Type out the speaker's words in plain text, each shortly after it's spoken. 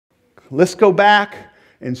let's go back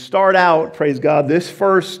and start out, praise God, the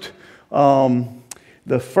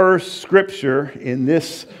first scripture in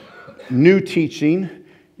this new teaching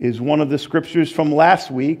is one of the scriptures from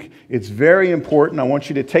last week. It's very important. I want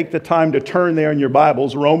you to take the time to turn there in your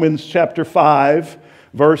Bibles. Romans chapter 5,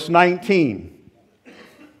 verse 19.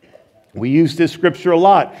 We use this scripture a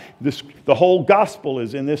lot. The whole gospel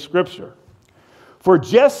is in this scripture. For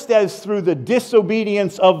just as through the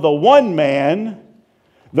disobedience of the one man,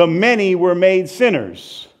 the many were made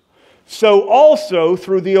sinners, so also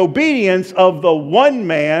through the obedience of the one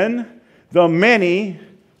man, the many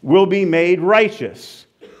will be made righteous.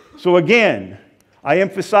 So again, I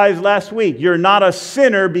emphasized last week, you're not a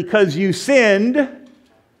sinner because you sinned.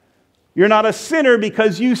 You're not a sinner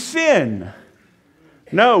because you sin.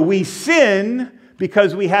 No, we sin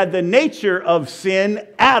because we had the nature of sin,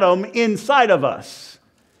 Adam, inside of us.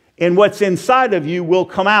 And what's inside of you will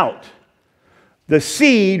come out. The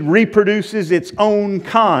seed reproduces its own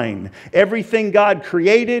kind. Everything God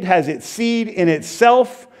created has its seed in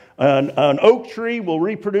itself. An oak tree will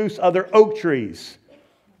reproduce other oak trees.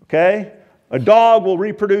 Okay? A dog will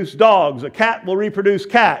reproduce dogs. A cat will reproduce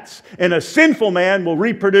cats. And a sinful man will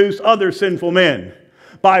reproduce other sinful men.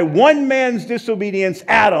 By one man's disobedience,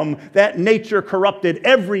 Adam, that nature corrupted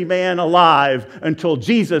every man alive until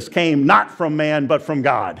Jesus came not from man but from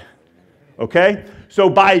God. Okay? So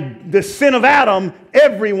by the sin of Adam,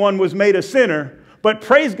 everyone was made a sinner. But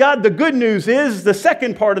praise God, the good news is, the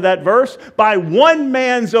second part of that verse, by one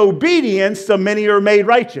man's obedience, the many are made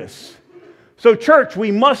righteous. So church, we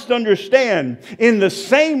must understand, in the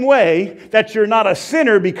same way that you're not a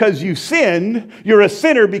sinner because you sinned, you're a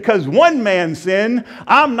sinner because one man sinned.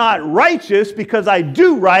 I'm not righteous because I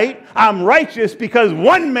do right. I'm righteous because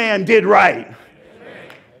one man did right.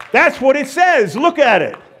 That's what it says. Look at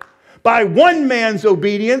it. By one man's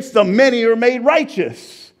obedience, the many are made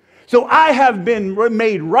righteous. So I have been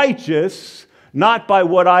made righteous, not by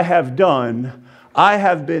what I have done. I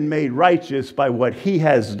have been made righteous by what he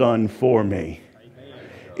has done for me.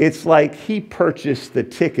 It's like he purchased the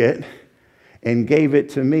ticket and gave it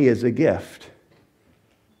to me as a gift.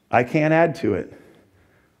 I can't add to it.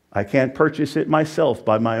 I can't purchase it myself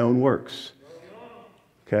by my own works.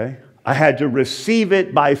 Okay? I had to receive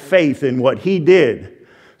it by faith in what he did.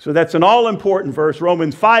 So that's an all-important verse,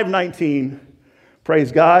 Romans 5:19.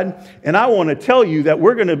 Praise God. And I want to tell you that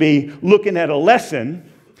we're going to be looking at a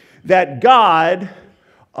lesson that God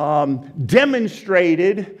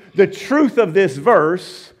demonstrated the truth of this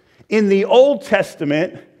verse in the Old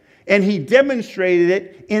Testament, and he demonstrated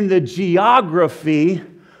it in the geography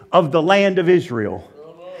of the land of Israel.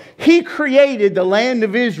 He created the land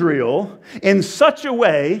of Israel in such a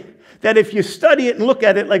way that if you study it and look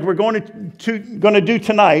at it like we're going to do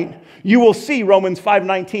tonight, you will see Romans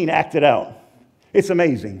 5:19 acted out. It's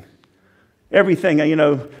amazing. Everything,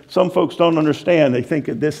 some folks don't understand. They think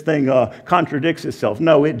that this thing contradicts itself.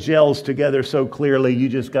 No, it gels together so clearly. You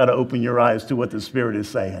just got to open your eyes to what the Spirit is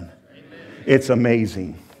saying. Amen. It's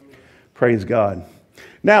amazing. Praise God.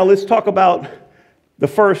 Now, let's talk about the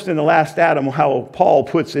first and the last Adam, how Paul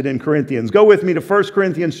puts it in Corinthians. Go with me to 1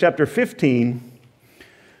 Corinthians chapter 15,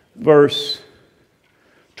 verse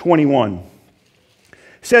 21. It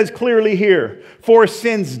says clearly here, for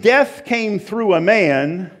since death came through a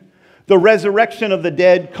man, the resurrection of the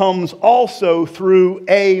dead comes also through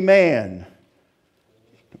a man.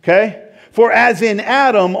 Okay? For as in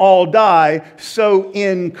Adam all die, so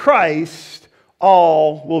in Christ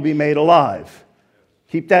all will be made alive.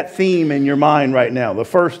 Keep that theme in your mind right now. The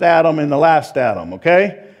first Adam and the last Adam,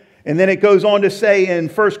 okay? And then it goes on to say in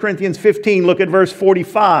 1 Corinthians 15, look at verse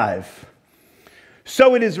 45.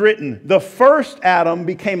 So it is written, the first Adam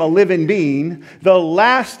became a living being, the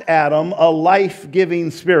last Adam a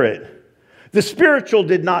life-giving spirit. The spiritual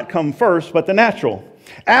did not come first, but the natural.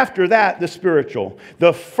 After that, the spiritual.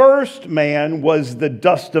 The first man was the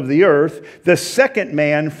dust of the earth, the second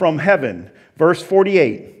man from heaven. Verse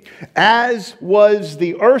 48. As was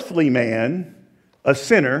the earthly man, a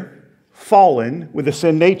sinner, fallen with a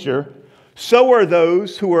sin nature, so are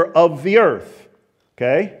those who are of the earth.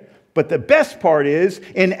 Okay? But the best part is,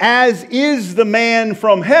 and as is the man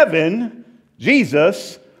from heaven,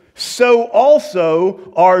 Jesus, so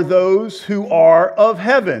also are those who are of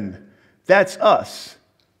heaven. That's us.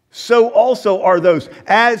 So also are those.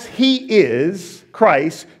 As he is,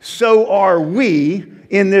 Christ, so are we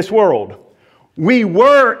in this world. We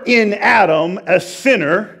were in Adam a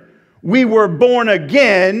sinner. We were born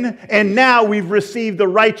again, and now we've received the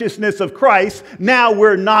righteousness of Christ. Now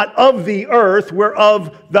we're not of the earth, we're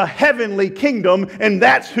of the heavenly kingdom, and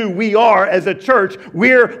that's who we are as a church.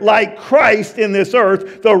 We're like Christ in this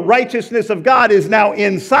earth. The righteousness of God is now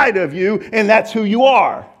inside of you, and that's who you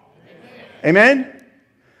are. Amen?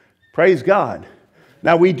 Praise God.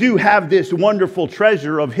 Now we do have this wonderful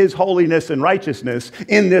treasure of His holiness and righteousness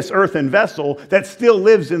in this earthen vessel that still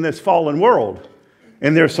lives in this fallen world.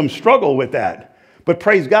 And there's some struggle with that. But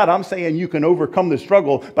praise God, I'm saying you can overcome the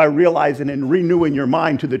struggle by realizing and renewing your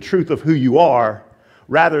mind to the truth of who you are,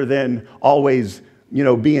 rather than always,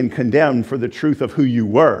 being condemned for the truth of who you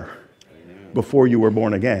were before you were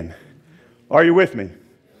born again. Are you with me?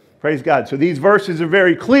 Praise God. So these verses are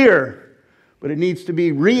very clear, but it needs to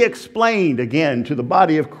be re-explained again to the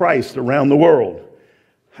body of Christ around the world.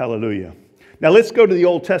 Hallelujah. Now let's go to the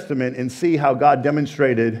Old Testament and see how God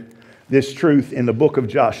demonstrated this truth in the book of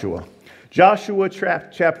Joshua. Joshua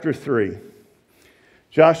chapter 3.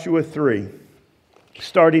 Joshua 3.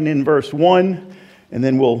 Starting in verse 1, and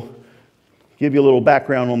then we'll give you a little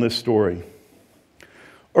background on this story.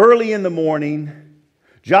 Early in the morning,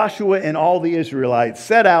 Joshua and all the Israelites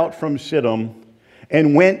set out from Shittim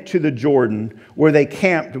and went to the Jordan, where they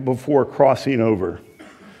camped before crossing over.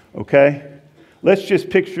 Okay? Let's just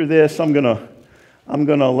picture this. I'm gonna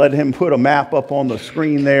let him put a map up on the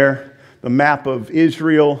screen there. The map of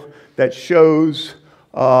Israel that shows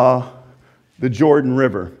the Jordan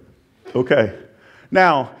River. Okay.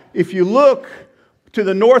 Now, if you look to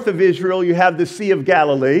the north of Israel, you have the Sea of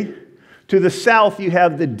Galilee. To the south, you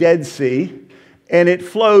have the Dead Sea. And it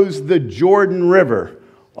flows the Jordan River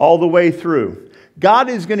all the way through. God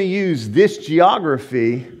is going to use this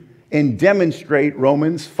geography and demonstrate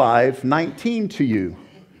Romans 5:19 to you.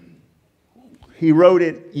 He wrote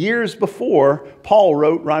it years before Paul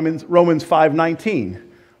wrote Romans 5:19,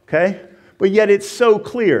 okay? But yet it's so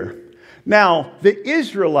clear. Now, the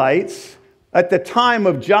Israelites, at the time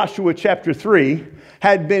of Joshua chapter 3,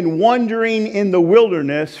 had been wandering in the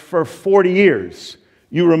wilderness for 40 years.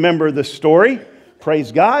 You remember the story.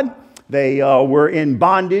 Praise God. They were in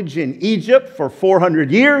bondage in Egypt for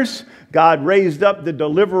 400 years. God raised up the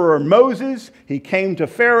deliverer Moses. He came to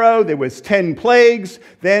Pharaoh. There was 10 plagues.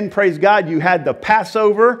 Then, praise God, you had the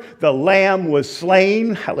Passover. The lamb was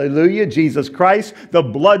slain. Hallelujah, Jesus Christ. The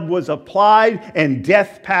blood was applied and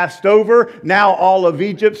death passed over. Now all of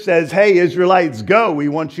Egypt says, hey, Israelites, go. We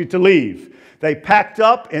want you to leave. They packed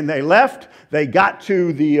up and they left. They got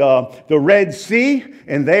to the Red Sea,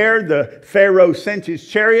 and there the Pharaoh sent his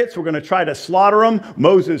chariots. We're going to try to slaughter them.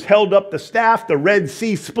 Moses held up the staff. The Red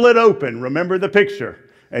Sea split open. Remember the picture.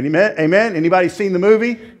 Amen? Amen? Anybody seen the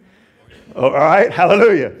movie? All right,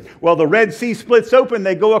 hallelujah. Well, the Red Sea splits open.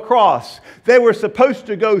 They go across. They were supposed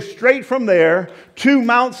to go straight from there to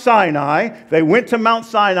Mount Sinai. They went to Mount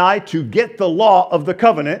Sinai to get the law of the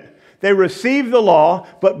covenant. They received the law,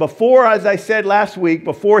 but before, as I said last week,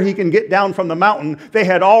 before he can get down from the mountain, they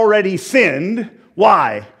had already sinned.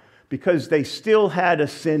 Why? Because they still had a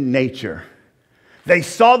sin nature. They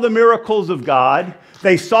saw the miracles of God.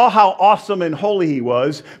 They saw how awesome and holy He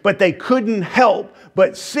was, but they couldn't help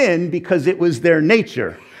but sin because it was their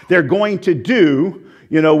nature. They're going to do,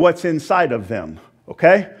 what's inside of them.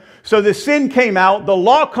 Okay? So the sin came out, the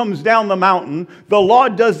law comes down the mountain, the law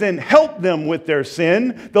doesn't help them with their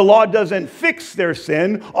sin, the law doesn't fix their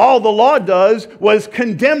sin, all the law does was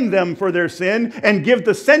condemn them for their sin and give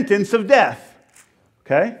the sentence of death.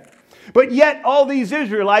 Okay? But yet all these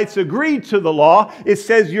Israelites agreed to the law. It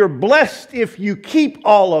says you're blessed if you keep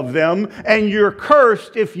all of them, and you're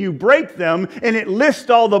cursed if you break them, and it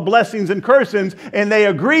lists all the blessings and cursings, and they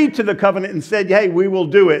agreed to the covenant and said, hey, we will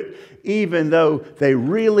do it. Even though they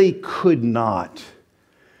really could not.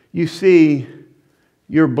 You see,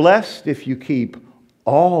 you're blessed if you keep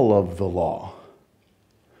all of the law.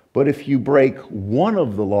 But if you break one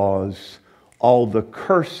of the laws, all the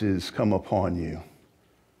curses come upon you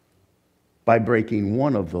by breaking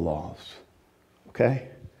one of the laws. Okay?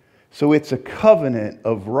 So it's a covenant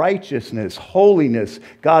of righteousness, holiness.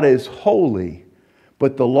 God is holy.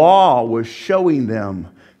 But the law was showing them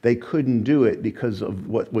they couldn't do it because of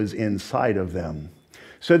what was inside of them.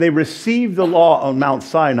 So they received the law on Mount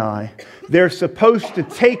Sinai. They're supposed to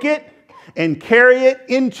take it and carry it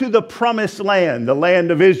into the promised land, the land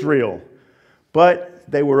of Israel. But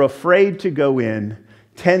they were afraid to go in.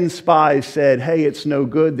 10 spies said, hey, it's no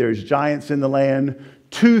good. There's giants in the land.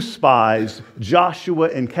 2 spies, Joshua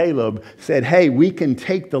and Caleb, said, hey, we can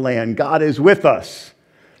take the land. God is with us.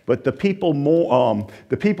 But the people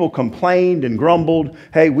complained and grumbled,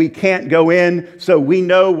 hey, we can't go in. So we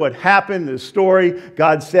know what happened, the story.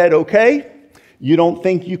 God said, okay, You don't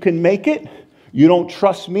think you can make it? You don't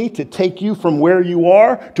trust me to take you from where you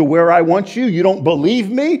are to where I want you? You don't believe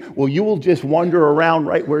me? Well, you will just wander around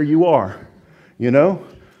right where you are. You know,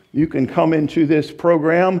 you can come into this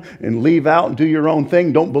program and leave out and do your own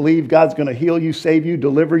thing. Don't believe God's going to heal you, save you,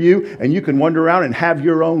 deliver you, and you can wander around and have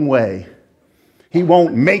your own way. He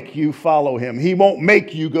won't make you follow him. He won't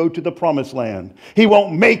make you go to the promised land. He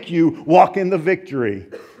won't make you walk in the victory.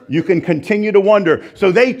 You can continue to wonder.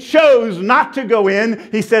 So they chose not to go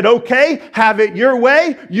in. He said, okay, have it your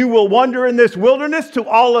way. You will wander in this wilderness till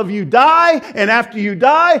all of you die. And after you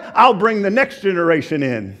die, I'll bring the next generation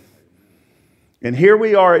in. And here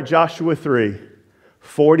we are at Joshua 3,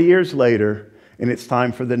 40 years later, and it's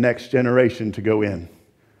time for the next generation to go in.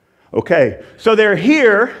 Okay, so they're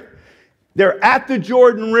here. They're at the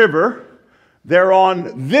Jordan River. They're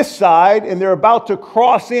on this side, and they're about to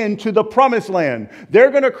cross into the promised land.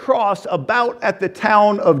 They're going to cross about at the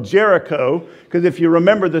town of Jericho, because if you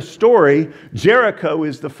remember the story, Jericho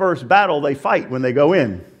is the first battle they fight when they go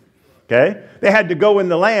in. Okay? They had to go in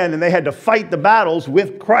the land, and they had to fight the battles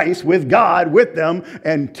with Christ, with God, with them,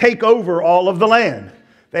 and take over all of the land.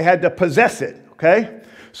 They had to possess it. Okay?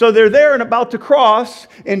 So they're there and about to cross.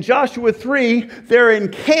 In Joshua 3, they're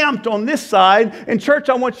encamped on this side. And church,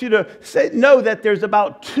 I want you to know that there's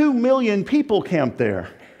about 2 million people camped there.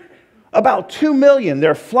 About 2 million.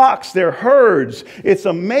 Their flocks, their herds. It's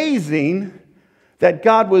amazing that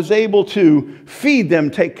God was able to feed them,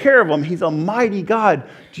 take care of them. He's a mighty God.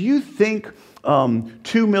 Do you think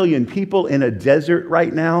 2 million people in a desert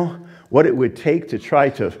right now, what it would take to try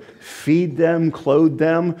to feed them, clothe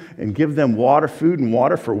them, and give them water, food and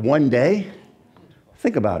water for one day?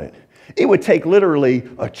 Think about it. It would take literally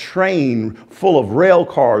a train full of rail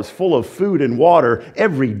cars, full of food and water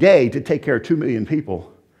every day to take care of 2 million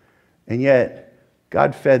people. And yet,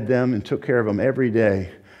 God fed them and took care of them every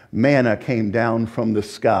day. Manna came down from the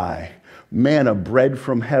sky. Manna, bread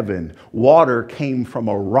from heaven. Water came from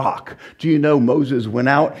a rock. Do you know Moses went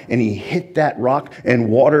out and he hit that rock and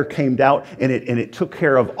water came out and it took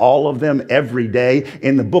care of all of them every day?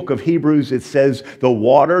 In the book of Hebrews, it says the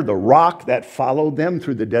water, the rock that followed them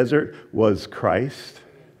through the desert was Christ.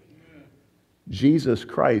 Jesus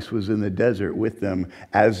Christ was in the desert with them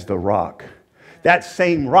as the rock. That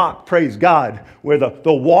same rock, praise God, where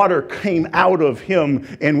the water came out of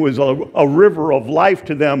him and was a river of life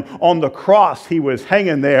to them. On the cross, he was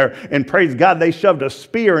hanging there, and praise God, they shoved a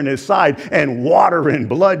spear in his side, and water and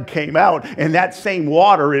blood came out, and that same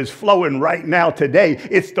water is flowing right now today.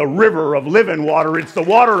 It's the river of living water. It's the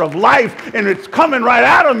water of life, and it's coming right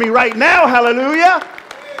out of me right now. Hallelujah.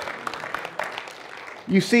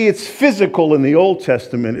 You see, it's physical in the Old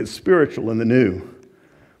Testament. It's spiritual in the New.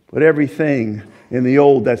 But everything in the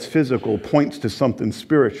old that's physical points to something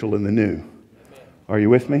spiritual in the new. Are you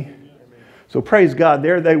with me? So praise God,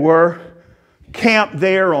 there they were, camped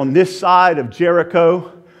there on this side of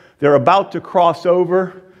Jericho. They're about to cross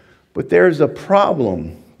over, but there's a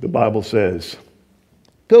problem, the Bible says.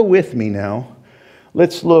 Go with me now.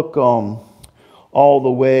 Let's look all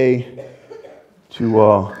the way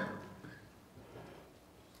to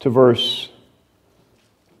verse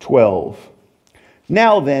 12.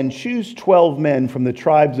 Now then, choose 12 men from the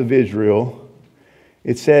tribes of Israel.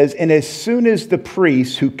 It says, and as soon as the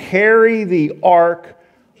priests who carry the ark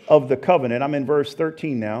of the covenant, I'm in verse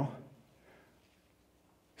 13 now,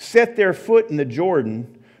 set their foot in the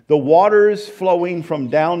Jordan, the waters flowing from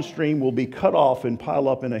downstream will be cut off and pile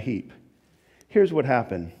up in a heap. Here's what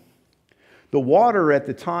happened. The water at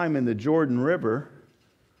the time in the Jordan River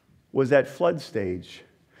was at flood stage.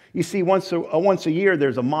 You see, once a year,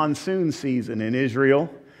 there's a monsoon season in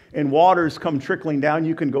Israel, and waters come trickling down.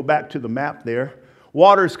 You can go back to the map there.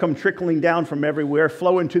 Waters come trickling down from everywhere,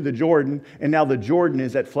 flow into the Jordan, and now the Jordan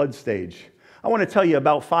is at flood stage. I want to tell you,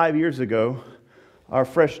 about 5 years ago, our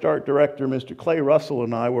Fresh Start director, Mr. Clay Russell,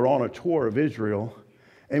 and I were on a tour of Israel,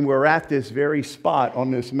 and we're at this very spot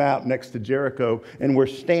on this map next to Jericho, and we're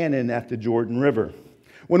standing at the Jordan River.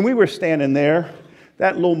 When we were standing there,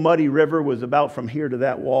 that little muddy river was about from here to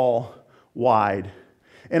that wall wide.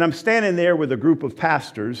 And I'm standing there with a group of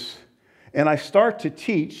pastors, and I start to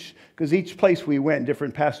teach, because each place we went,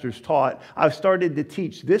 different pastors taught. I've started to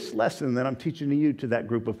teach this lesson that I'm teaching to you to that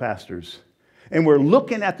group of pastors. And we're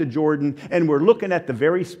looking at the Jordan, and we're looking at the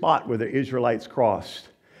very spot where the Israelites crossed.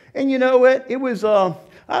 And you know what? It was,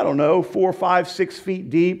 4, 5, 6 feet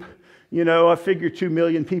deep. You know, I figure 2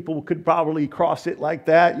 million people could probably cross it like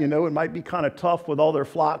that. You know, it might be kind of tough with all their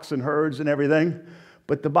flocks and herds and everything.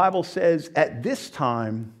 But the Bible says at this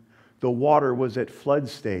time, the water was at flood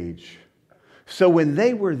stage. So when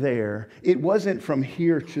they were there, it wasn't from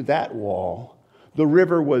here to that wall. the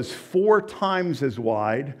river was 4 times as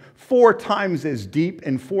wide, 4 times as deep,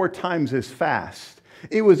 and 4 times as fast.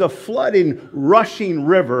 It was a flooding, rushing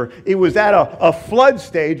river. It was at a flood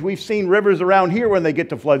stage. We've seen rivers around here when they get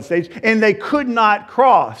to flood stage, and they could not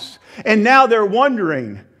cross. And now they're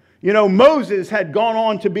wondering. You know, Moses had gone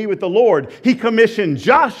on to be with the Lord. He commissioned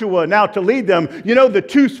Joshua now to lead them. You know, the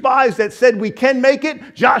 2 spies that said we can make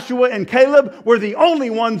it, Joshua and Caleb, were the only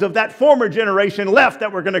ones of that former generation left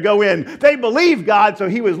that were going to go in. They believed God, so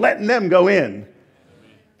he was letting them go in.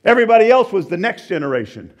 Everybody else was the next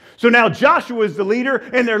generation. So now Joshua is the leader,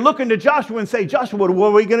 and they're looking to Joshua and say, Joshua, what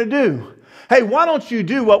are we going to do? Hey, why don't you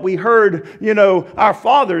do what we heard, our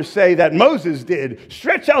fathers say that Moses did?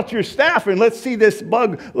 Stretch out your staff and let's see this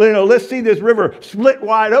let's see this river split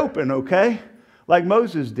wide open, okay? Like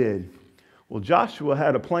Moses did. Well, Joshua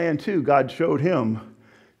had a plan too. God showed him,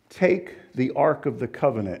 take the Ark of the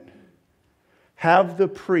Covenant, have the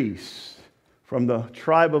priests from the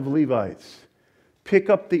tribe of Levites pick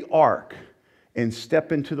up the ark and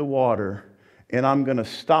step into the water, and I'm going to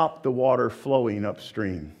stop the water flowing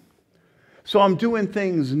upstream. So I'm doing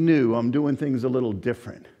things new. I'm doing things a little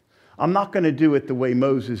different. I'm not going to do it the way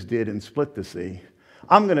Moses did and split the sea.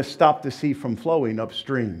 I'm going to stop the sea from flowing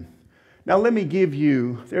upstream. Now let me give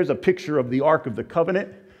you, there's a picture of the Ark of the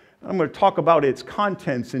Covenant. I'm going to talk about its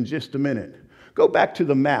contents in just a minute. Go back to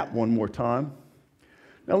the map one more time.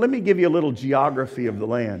 Now let me give you a little geography of the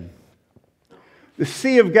land. The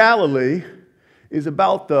Sea of Galilee is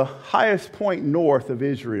about the highest point north of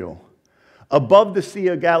Israel. Above the Sea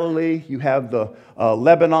of Galilee, you have the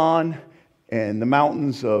Lebanon and the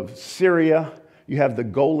mountains of Syria. You have the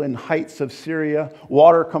Golan Heights of Syria.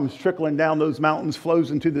 Water comes trickling down those mountains,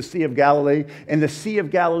 flows into the Sea of Galilee. And the Sea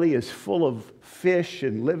of Galilee is full of fish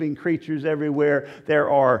and living creatures everywhere. There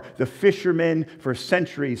are the fishermen for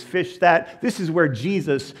centuries fished that. This is where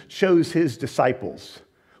Jesus chose his disciples.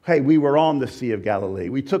 Hey, we were on the Sea of Galilee.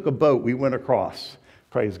 We took a boat. We went across.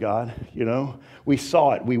 Praise God, We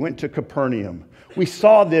saw it. We went to Capernaum. We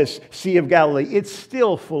saw this Sea of Galilee. It's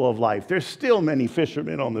still full of life. There's still many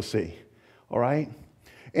fishermen on the sea, all right?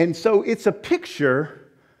 And so it's a picture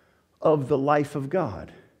of the life of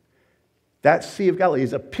God. That Sea of Galilee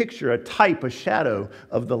is a picture, a type, a shadow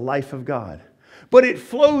of the life of God. But it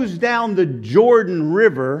flows down the Jordan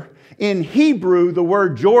River. In Hebrew, the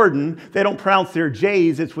word Jordan, they don't pronounce their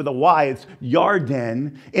J's, it's with a Y, it's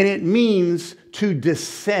Yarden, and it means to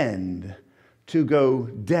descend, to go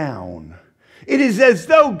down. It is as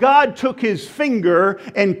though God took his finger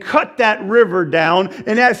and cut that river down,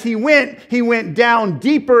 and as he went down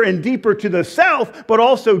deeper and deeper to the south, but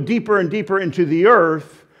also deeper and deeper into the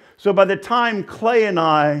earth. So by the time Clay and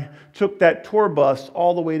I took that tour bus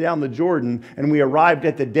all the way down the Jordan and we arrived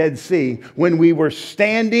at the Dead Sea, when we were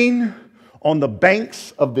standing on the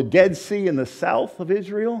banks of the Dead Sea in the south of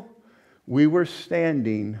Israel, we were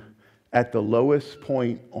standing at the lowest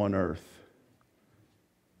point on earth.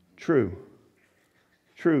 True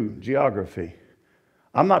geography.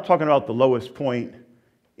 I'm not talking about the lowest point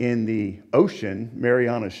in the ocean,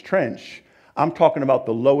 Marianas Trench. I'm talking about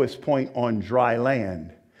the lowest point on dry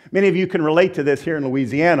land. Many of you can relate to this here in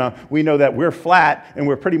Louisiana. We know that we're flat and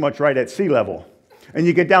we're pretty much right at sea level. And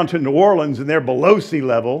you get down to New Orleans and they're below sea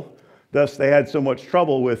level. Thus, they had so much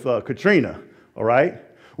trouble with Katrina, all right?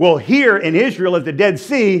 Well, here in Israel at the Dead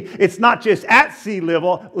Sea, it's not just at sea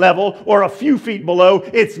level or a few feet below.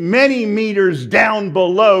 It's many meters down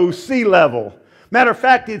below sea level. Matter of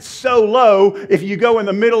fact, it's so low, if you go in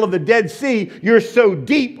the middle of the Dead Sea, you're so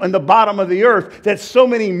deep in the bottom of the earth that so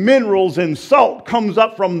many minerals and salt comes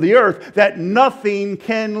up from the earth that nothing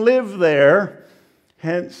can live there.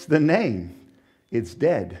 Hence the name. It's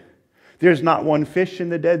dead. There's not one fish in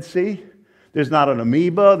the Dead Sea. There's not an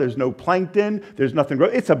amoeba. There's no plankton. There's nothing.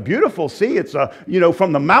 It's a beautiful sea. It's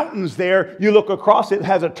from the mountains there, you look across, it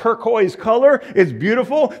has a turquoise color. It's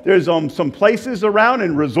beautiful. There's some places around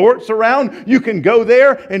and resorts around. You can go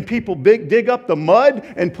there and people dig up the mud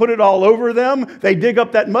and put it all over them. They dig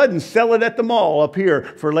up that mud and sell it at the mall up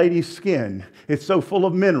here for ladies' skin. It's so full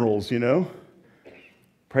of minerals,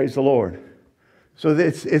 Praise the Lord. So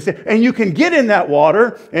and you can get in that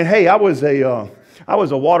water. And hey, I was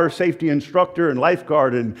a water safety instructor and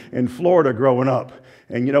lifeguard in Florida growing up.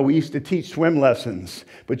 And, we used to teach swim lessons.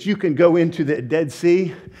 But you can go into the Dead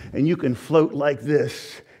Sea and you can float like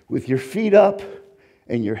this with your feet up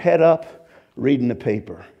and your head up reading the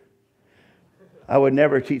paper. I would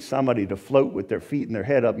never teach somebody to float with their feet and their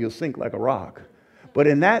head up. You'll sink like a rock. But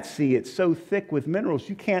in that sea, it's so thick with minerals,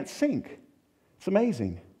 you can't sink. It's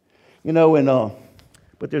amazing.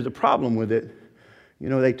 But there's a problem with it.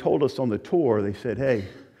 They told us on the tour, they said, hey,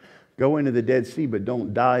 go into the Dead Sea, but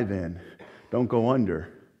don't dive in. Don't go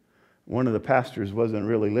under. One of the pastors wasn't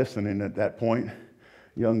really listening at that point.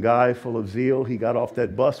 Young guy full of zeal. He got off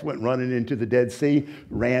that bus, went running into the Dead Sea,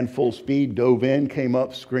 ran full speed, dove in, came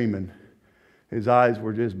up screaming. His eyes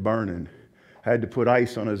were just burning. Had to put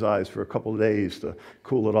ice on his eyes for a couple of days to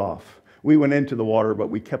cool it off. We went into the water, but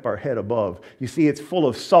we kept our head above. You see, it's full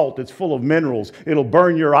of salt. It's full of minerals. It'll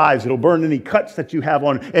burn your eyes. It'll burn any cuts that you have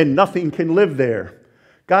on, and nothing can live there.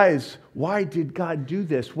 Guys, why did God do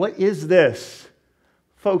this? What is this?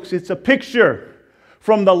 Folks, it's a picture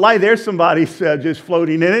from the light. There's somebody just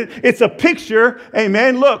floating in it. It's a picture.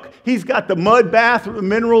 Amen. Look, he's got the mud bath with the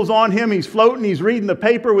minerals on him. He's floating. He's reading the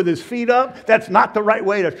paper with his feet up. That's not the right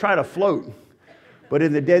way to try to float. But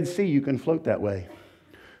in the Dead Sea, you can float that way.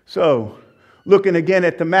 So, looking again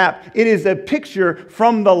at the map, it is a picture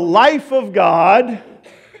from the life of God.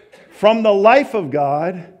 From the life of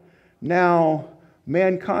God. Now,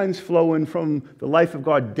 mankind's flowing from the life of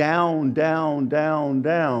God down, down, down,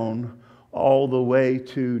 down, all the way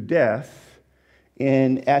to death.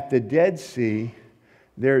 And at the Dead Sea,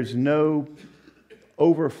 there's no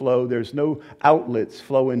overflow, there's no outlets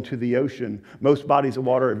flow into the ocean. Most bodies of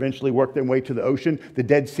water eventually work their way to the ocean. The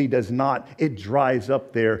Dead Sea does not. It dries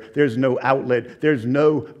up there. There's no outlet. There's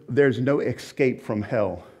no escape from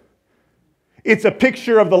hell. It's a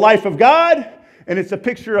picture of the life of God, and it's a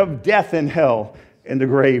picture of death and hell and the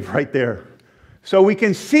grave right there. So we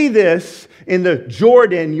can see this in the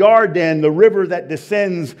Yarden, the river that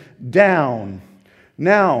descends down.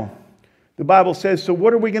 Now, the Bible says, so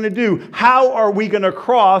what are we going to do? How are we going to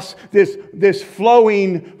cross this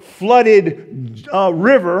flowing, flooded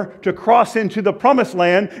river to cross into the promised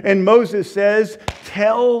land? And Moses says,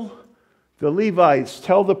 tell the Levites,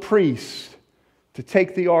 tell the priests to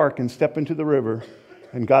take the ark and step into the river.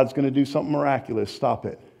 And God's going to do something miraculous. Stop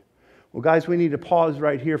it. Well, guys, we need to pause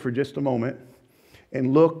right here for just a moment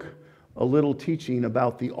and look a little teaching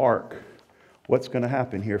about the ark. What's going to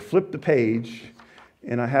happen here? Flip the page,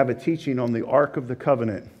 and I have a teaching on the Ark of the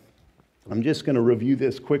Covenant. I'm just going to review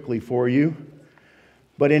this quickly for you.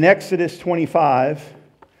 But in Exodus 25,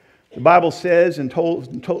 the Bible says, and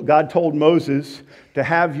God told Moses to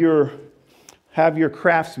have your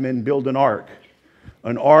craftsmen build an ark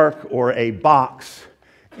or a box.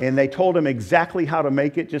 And they told him exactly how to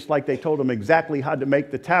make it, just like they told him exactly how to make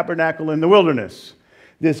the tabernacle in the wilderness.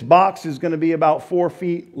 This box is going to be about 4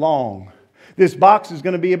 feet long. This box is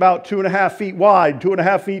going to be about 2.5 feet wide,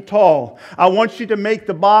 2.5 feet tall. I want you to make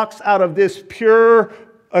the box out of this pure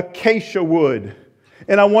acacia wood.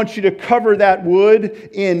 And I want you to cover that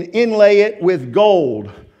wood and inlay it with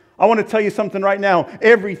gold. I want to tell you something right now.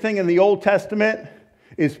 Everything in the Old Testament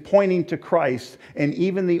is pointing to Christ, and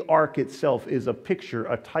even the ark itself is a picture,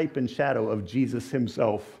 a type and shadow of Jesus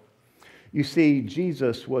himself. You see,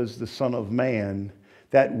 Jesus was the Son of Man.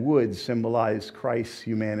 That wood symbolized Christ's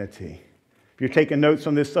humanity. If you're taking notes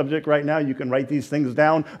on this subject right now, you can write these things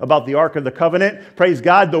down about the Ark of the Covenant. Praise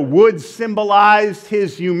God, the wood symbolized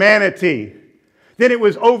his humanity. Then it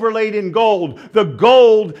was overlaid in gold. The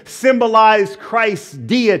gold symbolized Christ's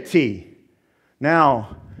deity.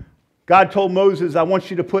 Now, God told Moses, I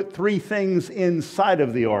want you to put 3 things inside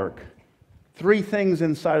of the ark. 3 things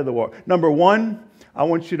inside of the ark. Number 1, I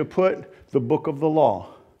want you to put the book of the law.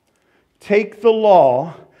 Take the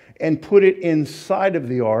law and put it inside of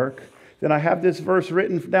the ark. Then I have this verse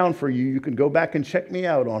written down for you. You can go back and check me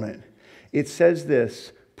out on it. It says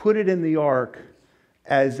this, put it in the ark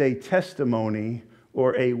as a testimony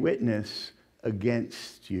or a witness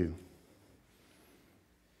against you.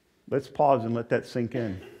 Let's pause and let that sink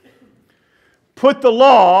in. Put the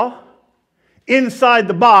law inside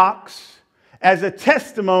the box as a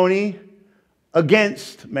testimony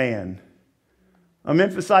against man. I'm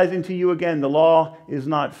emphasizing to you again, the law is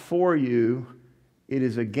not for you, it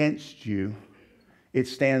is against you. It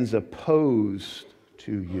stands opposed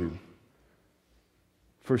to you.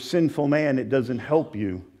 For sinful man, it doesn't help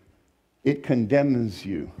you. It condemns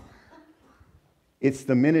you. It's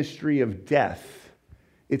the ministry of death.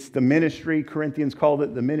 It's the ministry, Corinthians called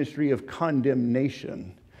it the ministry of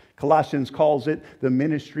condemnation. Colossians calls it the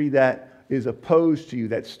ministry that is opposed to you,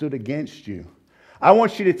 that stood against you. I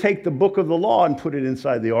want you to take the book of the law and put it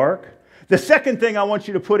inside the ark. The second thing I want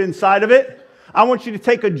you to put inside of it, I want you to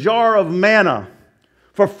take a jar of manna.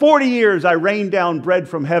 For 40 years, I rained down bread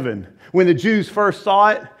from heaven. When the Jews first saw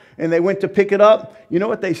it and they went to pick it up, you know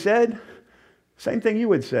what they said? Same thing you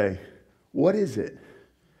would say. What is it?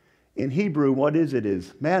 In Hebrew, what is it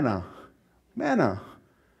is manna. Manna.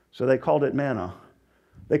 So they called it manna.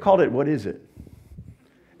 They called it, what is it?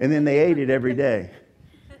 And then they ate it every day.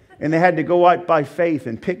 And they had to go out by faith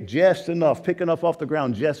and pick enough off the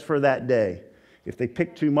ground just for that day. If they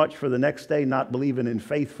picked too much for the next day, not believing in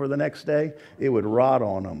faith for the next day, it would rot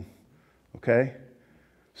on them. Okay?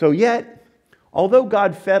 So yet, although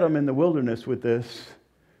God fed them in the wilderness with this,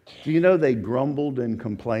 do you know they grumbled and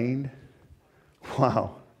complained?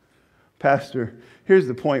 Wow. Pastor, here's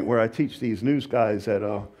the point where I teach these news guys at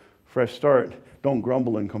Fresh Start, don't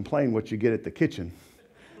grumble and complain what you get at the kitchen.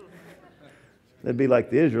 That'd be like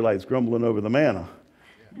the Israelites grumbling over the manna.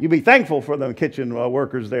 You be thankful for them kitchen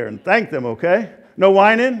workers there and thank them, okay? No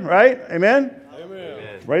whining, right? Amen?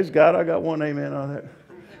 Amen. Praise God, I got one amen on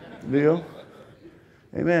that deal.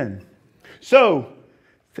 Amen. So,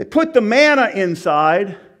 they put the manna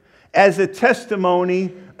inside as a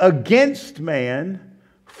testimony against man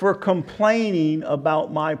for complaining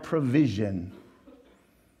about my provision.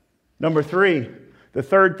 Number 3, the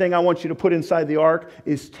third thing I want you to put inside the ark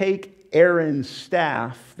is take Aaron's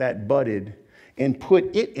staff that budded and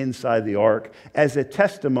put it inside the ark as a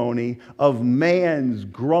testimony of man's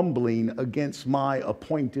grumbling against my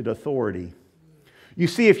appointed authority. You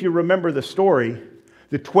see, if you remember the story,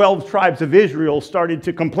 the 12 tribes of Israel started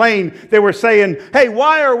to complain. They were saying, hey,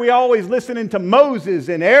 why are we always listening to Moses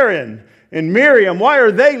and Aaron and Miriam? Why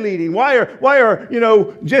are they leading? Why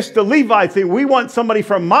are just the Levites? We want somebody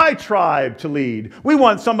from my tribe to lead. We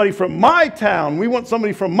want somebody from my town. We want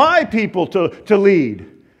somebody from my people to lead.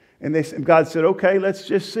 And God said, okay, let's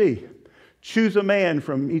just see. Choose a man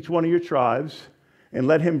from each one of your tribes and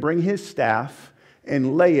let him bring his staff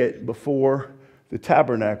and lay it before the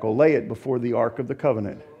tabernacle, lay it before the Ark of the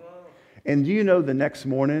Covenant. And do you know the next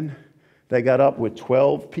morning they got up with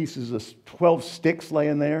 12 sticks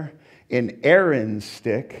laying there, and Aaron's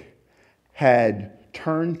stick had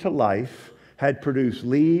turned to life, had produced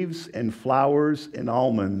leaves and flowers and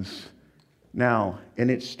almonds. Now,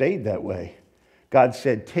 and it stayed that way. God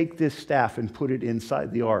said, take this staff and put it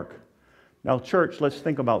inside the ark. Now, church, let's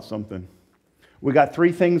think about something. We got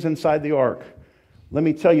 3 things inside the ark. Let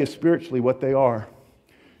me tell you spiritually what they are.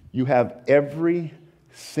 You have every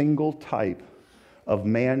single type of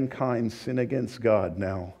mankind's sin against God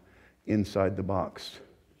now inside the box.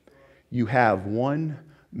 You have one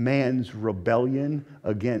man's rebellion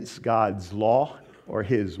against God's law or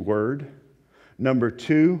his word. Number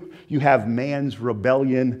 2, you have man's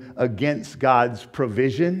rebellion against God's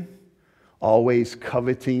provision, always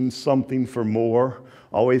coveting something for more,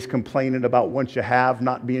 always complaining about what you have,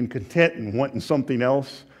 not being content and wanting something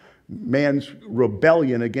else. Man's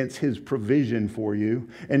rebellion against his provision for you.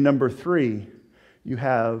 And number 3, you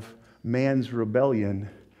have man's rebellion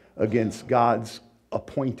against God's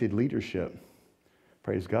appointed leadership.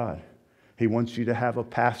 Praise God. He wants you to have a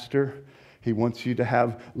pastor. He wants you to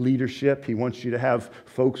have leadership. He wants you to have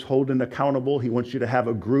folks holding accountable. He wants you to have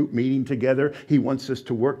a group meeting together. He wants us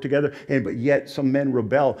to work together. But yet some men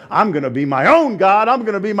rebel. I'm going to be my own God. I'm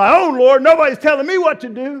going to be my own Lord. Nobody's telling me what to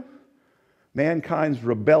do. Mankind's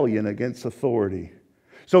rebellion against authority.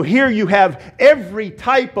 So here you have every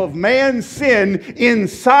type of man's sin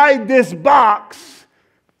inside this box.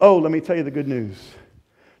 Oh, let me tell you the good news.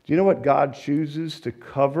 Do you know what God chooses to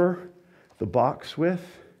cover the box with?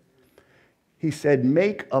 He said,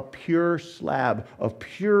 make a pure slab of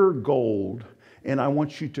pure gold, and I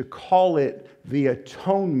want you to call it the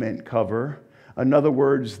atonement cover. In other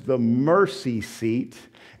words, the mercy seat.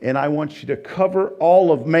 And I want you to cover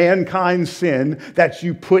all of mankind's sin that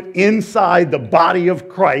you put inside the body of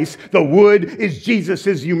Christ. The wood is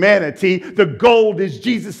Jesus' humanity. The gold is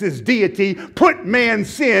Jesus' deity. Put man's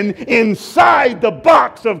sin inside the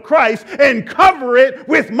box of Christ and cover it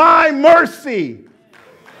with my mercy.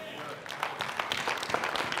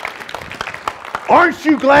 Aren't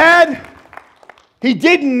you glad he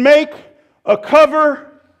didn't make a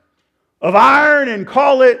cover of iron and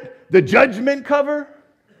call it the judgment cover?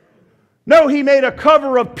 No, he made a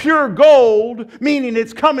cover of pure gold, meaning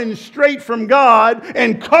it's coming straight from God,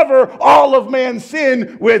 and cover all of man's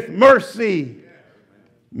sin with mercy.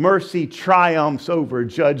 Mercy triumphs over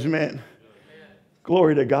judgment.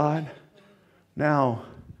 Glory to God. Now,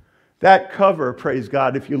 that cover, praise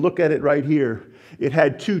God, if you look at it right here, it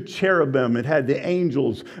had 2 cherubim. It had the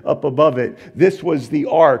angels up above it. This was the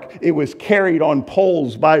ark. It was carried on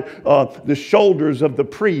poles by the shoulders of the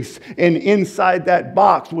priests. And inside that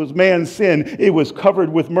box was man's sin. It was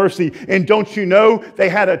covered with mercy. And don't you know, they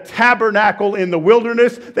had a tabernacle in the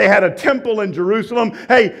wilderness. They had a temple in Jerusalem.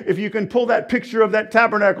 Hey, if you can pull that picture of that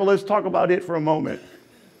tabernacle, let's talk about it for a moment.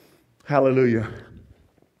 Hallelujah.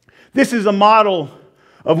 This is a model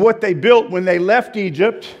of what they built when they left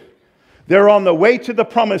Egypt. They're on the way to the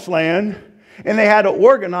promised land, and they had to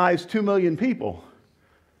organize 2 million people.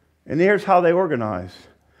 And here's how they organized.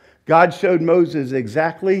 God showed Moses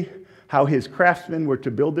exactly how his craftsmen were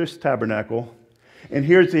to build this tabernacle. And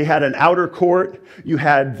here's, they had an outer court. You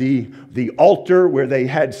had the altar where they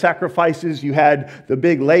had sacrifices. You had the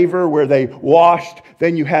big laver where they washed.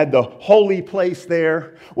 Then you had the holy place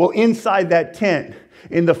there. Well, inside that tent,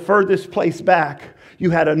 in the furthest place back,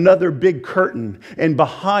 you had another big curtain. And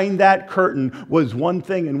behind that curtain was one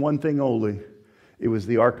thing and one thing only. It was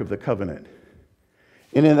the Ark of the Covenant.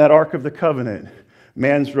 And in that Ark of the Covenant,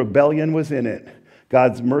 man's rebellion was in it.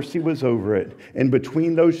 God's mercy was over it. And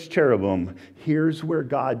between those cherubim, here's where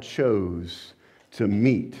God chose to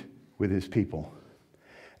meet with his people.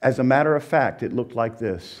 As a matter of fact, it looked like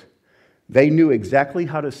this. They knew exactly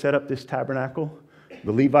how to set up this tabernacle.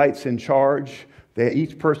 The Levites in charge,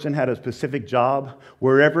 each person had a specific job.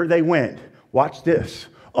 Wherever they went, watch this.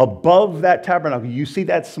 Above that tabernacle, you see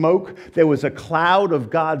that smoke? There was a cloud of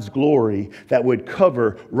God's glory that would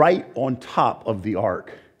cover right on top of the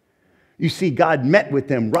ark. You see, God met with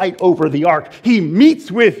them right over the ark. He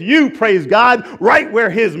meets with you, praise God, right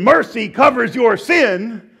where his mercy covers your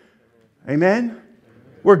sin. Amen?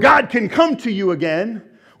 Where God can come to you again.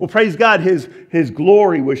 Well, praise God, his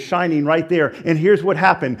glory was shining right there. And here's what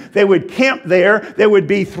happened. They would camp there. There would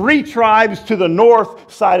be 3 tribes to the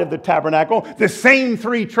north side of the tabernacle. The same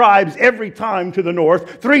 3 tribes every time to the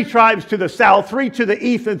north. 3 tribes to the south, 3 to the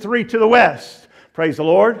east, and 3 to the west. Praise the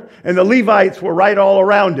Lord. And the Levites were right all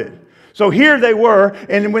around it. So here they were,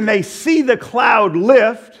 and when they see the cloud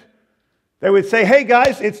lift, they would say, hey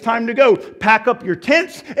guys, it's time to go. Pack up your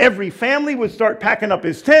tents. Every family would start packing up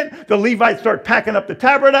his tent. The Levites start packing up the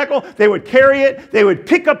tabernacle. They would carry it. They would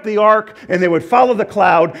pick up the ark, and they would follow the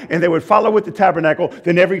cloud, and they would follow with the tabernacle.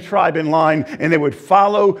 Then every tribe in line, and they would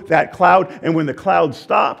follow that cloud. And when the cloud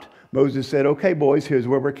stopped, Moses said, okay, boys, here's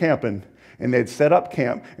where we're camping. And they'd set up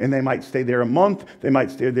camp, and they might stay there a month. They might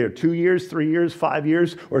stay there 2 years, 3 years, 5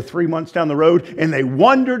 years, or 3 months down the road. And they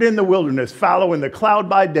wandered in the wilderness, following the cloud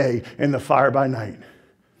by day and the fire by night.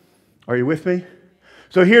 Are you with me?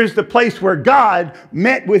 So here's the place where God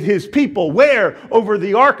met with his people. Where? Over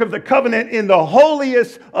the Ark of the Covenant in the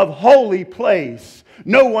holiest of holy place.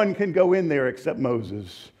 No one can go in there except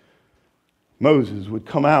Moses. Moses would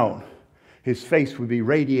come out. His face would be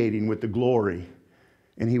radiating with the glory.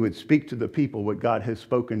 And he would speak to the people what God has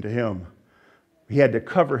spoken to him. He had to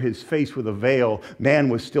cover his face with a veil. Man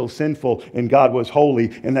was still sinful and God was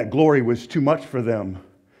holy, and that glory was too much for them.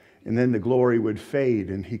 And then the glory would fade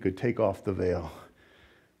and he could take off the veil.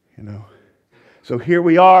 You know. So here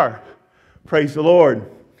we are. Praise the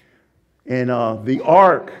Lord. And the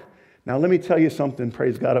ark. Now let me tell you something,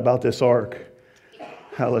 praise God, about this ark.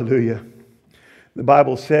 Hallelujah. The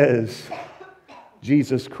Bible says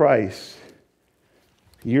Jesus Christ,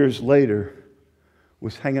 years later,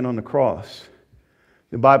 was hanging on the cross.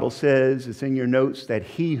 The Bible says, it's in your notes, that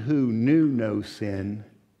he who knew no sin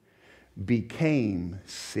became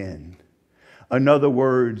sin. In other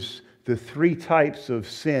words, the 3 types of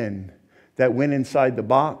sin that went inside the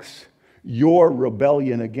box: your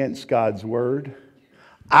rebellion against God's word,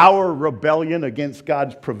 our rebellion against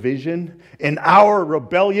God's provision, and our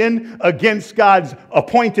rebellion against God's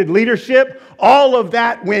appointed leadership, all of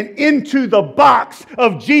that went into the box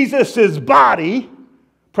of Jesus' body.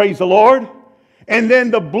 Praise the Lord. And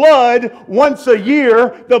then the blood, once a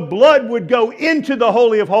year, the blood would go into the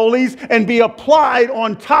Holy of Holies and be applied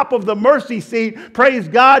on top of the mercy seat. Praise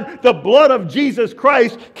God. The blood of Jesus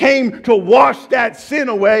Christ came to wash that sin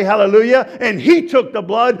away. Hallelujah. And he took the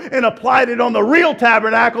blood and applied it on the real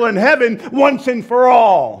tabernacle in heaven once and for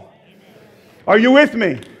all. Are you with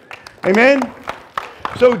me? Amen.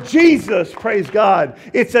 So Jesus, praise God,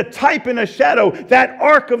 it's a type and a shadow. That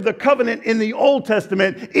Ark of the Covenant in the Old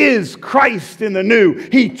Testament is Christ in the New.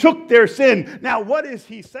 He took their sin. Now, what is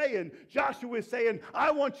he saying? Joshua is saying,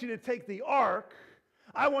 I want you to take the Ark.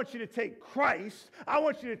 I want you to take Christ. I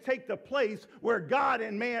want you to take the place where God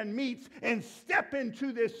and man meets and step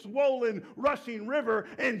into this swollen, rushing river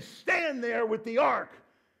and stand there with the Ark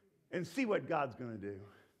and see what God's going to do.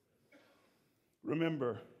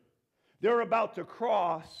 Remember, they're about to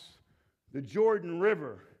cross the Jordan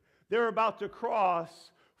River. They're about to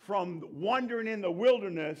cross from wandering in the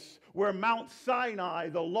wilderness where Mount Sinai,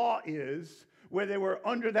 the law is, where they were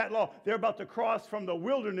under that law. They're about to cross from the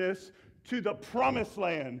wilderness to the promised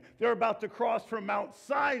land. They're about to cross from Mount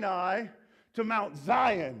Sinai to Mount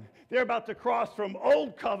Zion. They're about to cross from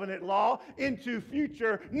old covenant law into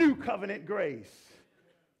future new covenant grace.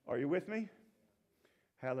 Are you with me?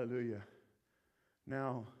 Hallelujah.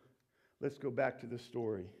 Now, let's go back to the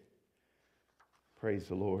story. Praise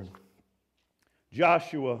the Lord.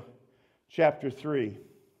 Joshua chapter 3,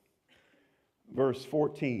 verse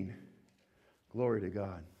 14. Glory to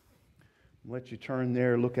God. I'll let you turn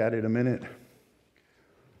there, look at it a minute.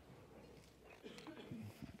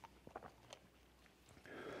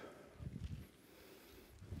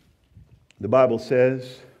 The Bible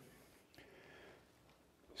says,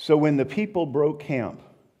 "So when the people broke camp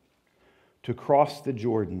to cross the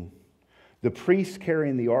Jordan, the priests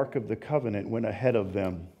carrying the Ark of the Covenant went ahead of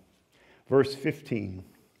them." Verse 15.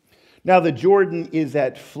 "Now the Jordan is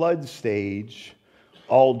at flood stage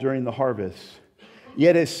all during the harvest.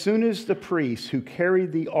 Yet as soon as the priests who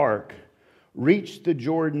carried the ark reached the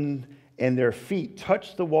Jordan and their feet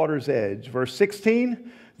touched the water's edge," verse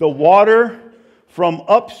 16, "the water from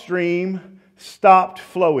upstream stopped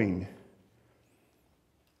flowing."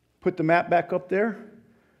 Put the map back up there,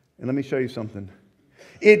 and let me show you something.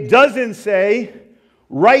 It doesn't say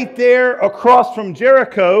right there across from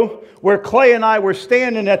Jericho, where Clay and I were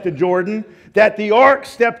standing at the Jordan, that the ark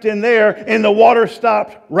stepped in there and the water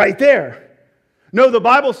stopped right there. No, the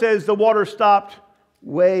Bible says the water stopped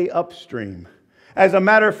way upstream. As a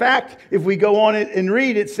matter of fact, if we go on it and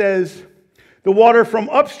read, it says the water from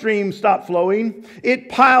upstream stopped flowing. It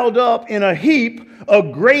piled up in a heap a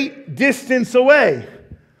great distance away.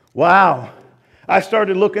 Wow. I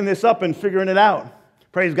started looking this up and figuring it out.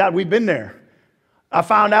 Praise God, we've been there. I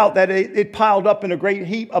found out that it piled up in a great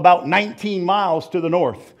heap about 19 miles to the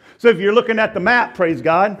north. So if you're looking at the map, praise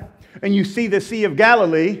God, and you see the Sea of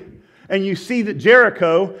Galilee, and you see that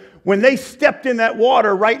Jericho, when they stepped in that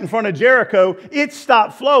water right in front of Jericho, it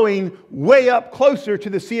stopped flowing way up closer to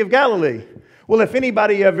the Sea of Galilee. Well, if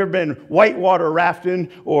anybody ever been whitewater rafting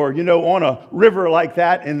or, on a river like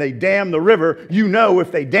that and they dam the river,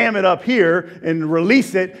 if they dam it up here and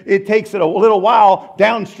release it, it takes it a little while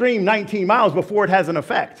downstream 19 miles before it has an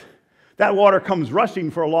effect. That water comes rushing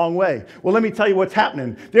for a long way. Well, let me tell you what's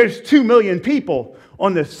happening. There's 2 million people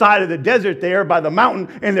on the side of the desert there by the mountain,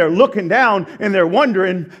 and they're looking down and they're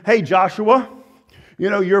wondering, "Hey, Joshua,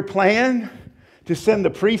 your plan to send the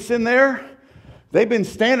priests in there? They've been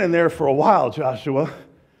standing there for a while, Joshua.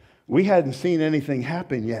 We hadn't seen anything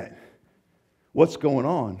happen yet. What's going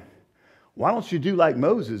on? Why don't you do like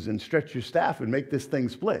Moses and stretch your staff and make this thing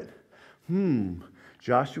split?"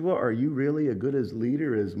 Joshua, are you really as good as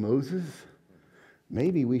leader as Moses?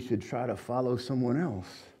 Maybe we should try to follow someone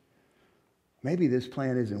else. Maybe this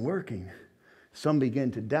plan isn't working. Some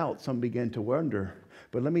begin to doubt, some begin to wonder.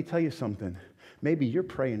 But let me tell you something. Maybe you're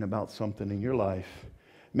praying about something in your life.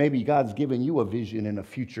 Maybe God's given you a vision in a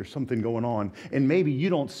future, something going on. And maybe you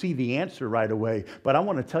don't see the answer right away. But I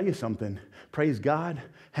want to tell you something. Praise God.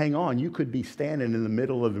 Hang on. You could be standing in the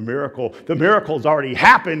middle of a miracle. The miracle's already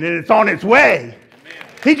happened and it's on its way. Amen.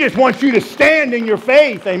 He just wants you to stand in your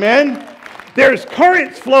faith. Amen. There's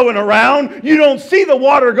currents flowing around. You don't see the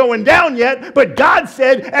water going down yet, but God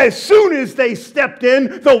said as soon as they stepped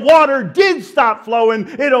in, the water did stop flowing.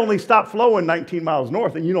 It only stopped flowing 19 miles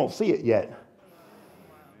north, and you don't see it yet.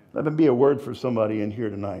 Let me be a word for somebody in here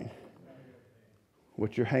tonight.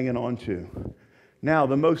 What you're hanging on to. Now,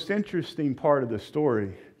 the most interesting part of the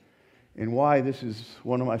story, and why this is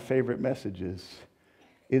one of my favorite messages,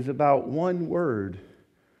 is about one word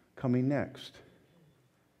coming next.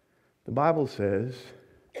 The Bible says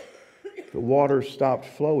the water stopped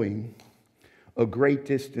flowing a great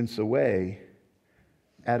distance away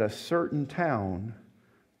at a certain town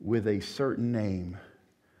with a certain name.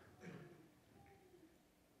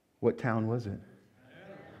 What town was it?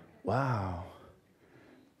 Wow.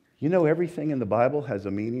 Everything in the Bible has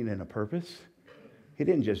a meaning and a purpose. He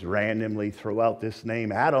didn't just randomly throw out this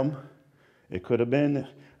name, Adam. It could have been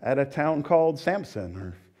at a town called Samson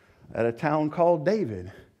or at a town called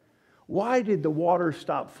David. Why did the water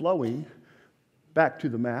stop flowing? Back to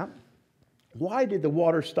the map. Why did the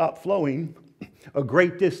water stop flowing a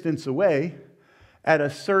great distance away at a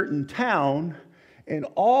certain town, and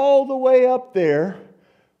all the way up there,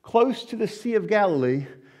 close to the Sea of Galilee,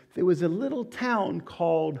 there was a little town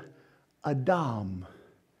called Adam,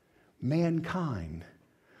 mankind,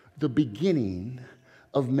 the beginning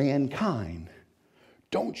of mankind.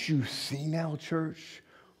 Don't you see now, church?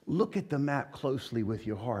 Look at the map closely with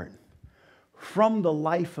your heart. From the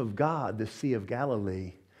life of God, the Sea of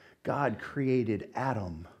Galilee, God created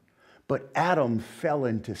Adam. But Adam fell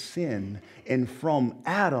into sin, and from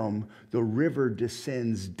Adam, the river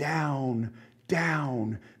descends down,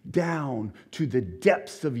 down, down to the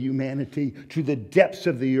depths of humanity, to the depths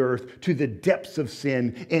of the earth, to the depths of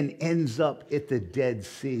sin, and ends up at the Dead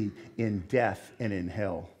Sea in death and in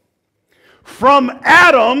hell. From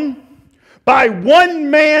Adam, by one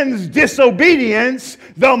man's disobedience,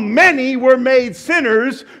 the many were made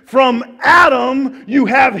sinners. From Adam, you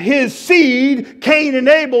have his seed, Cain and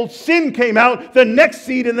Abel. Sin came out, the next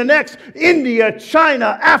seed and the next. India,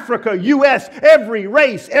 China, Africa, U.S., every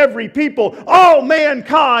race, every people, all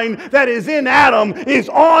mankind that is in Adam is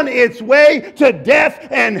on its way to death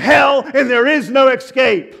and hell, and there is no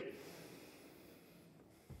escape.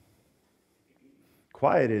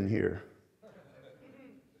 quiet in here.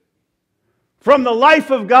 From the life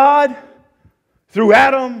of God, through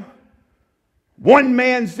Adam, one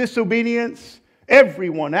man's disobedience,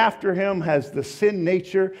 everyone after him has the sin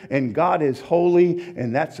nature, and God is holy,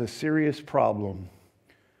 and that's a serious problem.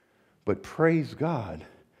 But praise God,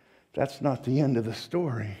 that's not the end of the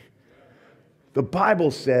story. The Bible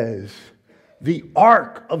says the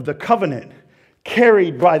Ark of the Covenant,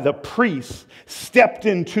 carried by the priests, stepped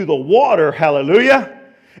into the water, hallelujah,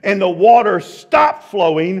 and the water stopped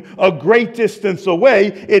flowing a great distance away.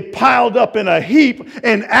 It piled up in a heap,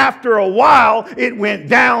 and after a while, it went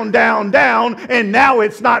down, down, down, and now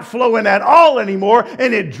it's not flowing at all anymore,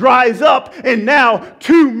 and it dries up, and now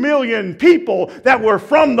 2 million people that were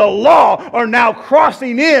from the law are now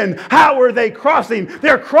crossing in. How are they crossing?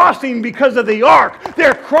 They're crossing because of the ark.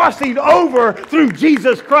 They're crossing over through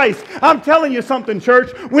Jesus Christ. I'm telling you something, church.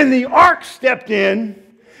 When the ark stepped in,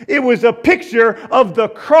 it was a picture of the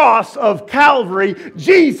cross of Calvary.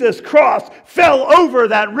 Jesus' cross fell over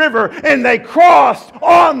that river, and they crossed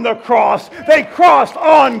on the cross. They crossed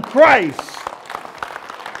on Christ.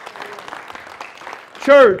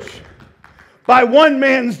 Church, by one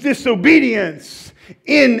man's disobedience,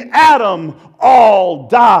 in Adam all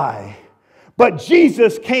die. But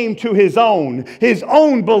Jesus came to his own. His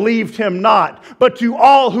own believed him not. But to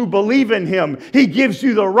all who believe in him, he gives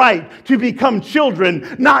you the right to become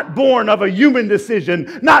children, not born of a human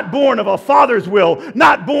decision, not born of a father's will,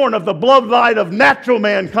 not born of the bloodline of natural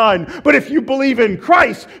mankind. But if you believe in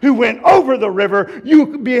Christ, who went over the river,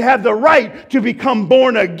 you have the right to become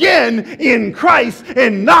born again in Christ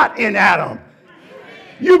and not in Adam.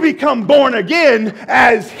 You become born again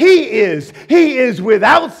as He is. He is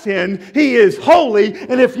without sin. He is holy.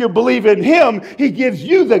 And if you believe in Him, He gives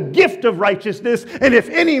you the gift of righteousness. And if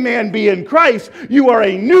any man be in Christ, you are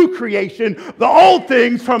a new creation. The old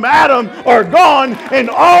things from Adam are gone, and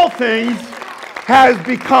all things has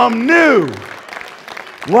become new.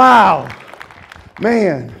 Wow.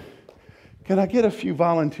 Man, can I get a few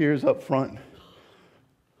volunteers up front?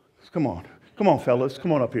 Come on. Come on, fellas.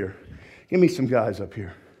 Come on up here. Give me some guys up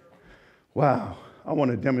here. Wow, I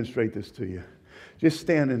want to demonstrate this to you. Just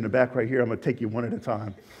stand in the back right here. I'm going to take you one at a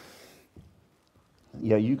time.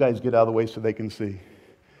 Yeah, you guys get out of the way so they can see.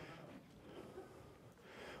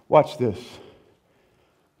 Watch this.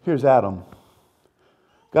 Here's Adam.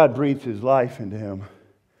 God breathed His life into him.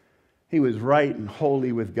 He was right and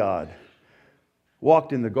holy with God.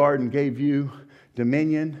 Walked in the garden, gave you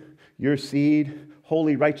dominion, your seed,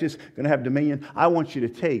 holy, righteous, going to have dominion. I want you to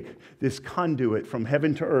take this conduit from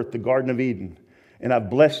heaven to earth, the Garden of Eden, and I've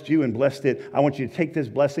blessed you and blessed it. I want you to take this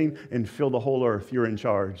blessing and fill the whole earth. You're in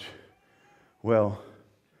charge. Well,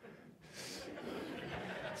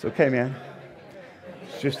 it's okay, man.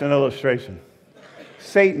 It's just an illustration.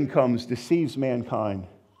 Satan comes, deceives mankind,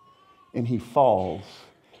 and he falls,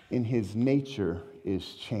 and his nature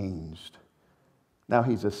is changed. Now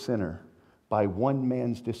he's a sinner by one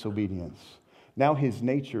man's disobedience. Now his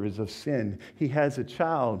nature is of sin. He has a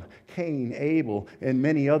child, Cain, Abel, and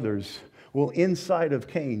many others. Well, inside of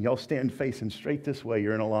Cain, y'all stand facing straight this way.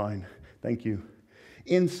 You're in a line. Thank you.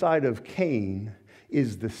 Inside of Cain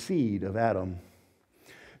is the seed of Adam.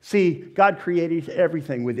 See, God created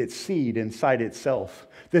everything with its seed inside itself.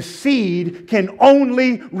 The seed can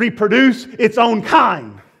only reproduce its own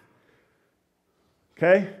kind.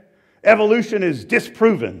 Okay? Evolution is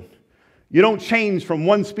disproven. You don't change from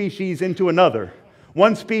one species into another.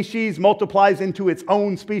 One species multiplies into its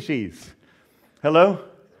own species. Hello?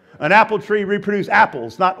 An apple tree reproduces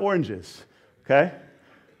apples, not oranges. Okay?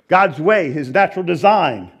 God's way, His natural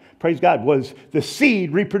design, praise God, was the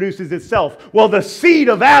seed reproduces itself. Well, the seed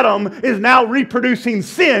of Adam is now reproducing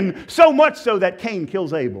sin, so much so that Cain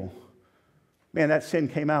kills Abel. Man, that sin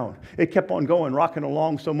came out. It kept on going, rocking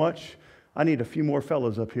along so much. I need a few more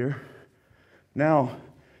fellows up here. Now,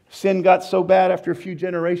 sin got so bad after a few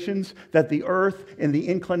generations that the earth and the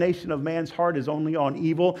inclination of man's heart is only on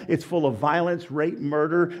evil. It's full of violence, rape,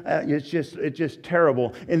 murder. It's just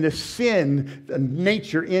terrible. And the sin, the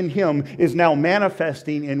nature in him is now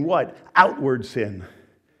manifesting in what? Outward sin.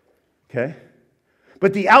 Okay?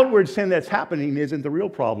 But the outward sin that's happening isn't the real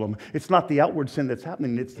problem. It's not the outward sin that's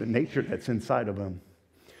happening. It's the nature that's inside of him.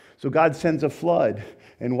 So God sends a flood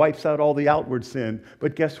and wipes out all the outward sin.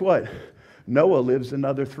 But guess what? Noah lives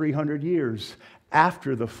another 300 years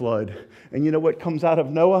after the flood. And you know what comes out of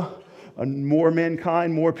Noah? More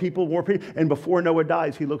mankind, more people. And before Noah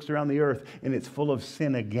dies, he looks around the earth and it's full of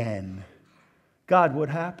sin again. God, what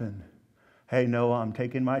happened? Hey, Noah, I'm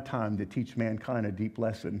taking my time to teach mankind a deep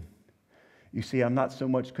lesson. You see, I'm not so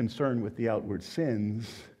much concerned with the outward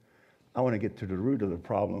sins. I want to get to the root of the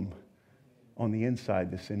problem. on the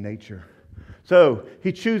inside, the sin nature. So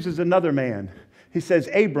he chooses another man. He says,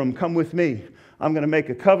 Abram, come with me. I'm going to make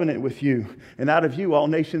a covenant with you, and out of you all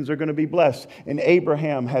nations are going to be blessed. And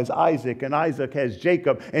Abraham has Isaac, and Isaac has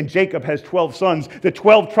Jacob, and Jacob has 12 sons, the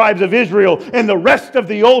 12 tribes of Israel. And the rest of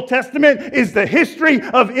the Old Testament is the history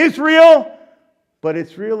of Israel, but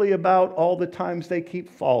it's really about all the times they keep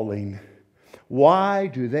falling. Why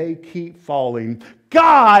do they keep falling?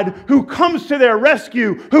 God, who comes to their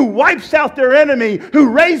rescue, who wipes out their enemy, who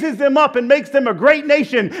raises them up and makes them a great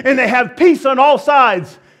nation, and they have peace on all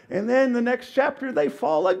sides. And then the next chapter, they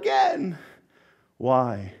fall again.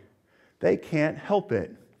 Why? They can't help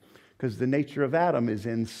it because the nature of Adam is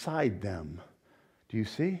inside them. Do you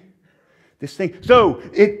see? This thing. So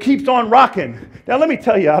it keeps on rocking. Now let me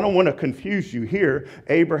tell you, I don't want to confuse you here.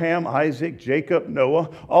 Abraham, Isaac, Jacob, Noah,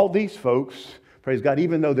 all these folks, praise God,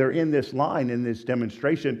 even though they're in this line, in this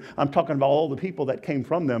demonstration, I'm talking about all the people that came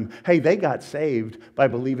from them. Hey, they got saved by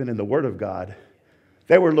believing in the Word of God.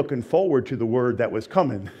 They were looking forward to the word that was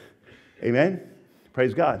coming. Amen?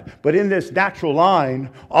 Praise God. But in this natural line,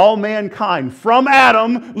 all mankind, from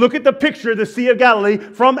Adam, look at the picture, the Sea of Galilee,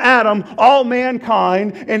 from Adam, all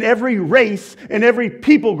mankind and every race and every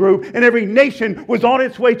people group and every nation was on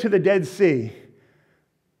its way to the Dead Sea.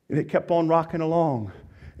 And it kept on rocking along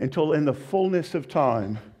until in the fullness of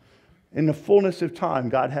time,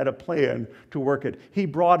 God had a plan to work it. He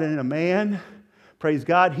brought in a man. Praise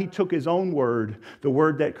God, he took his own word, the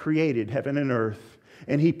word that created heaven and earth,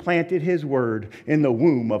 and he planted his word in the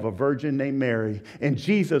womb of a virgin named Mary. And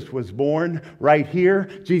Jesus was born right here.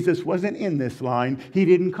 Jesus wasn't in this line. He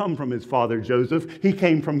didn't come from his father Joseph. He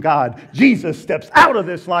came from God. Jesus steps out of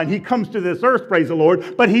this line. He comes to this earth, praise the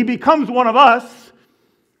Lord, but he becomes one of us.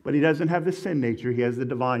 But he doesn't have the sin nature. He has the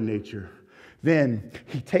divine nature. Then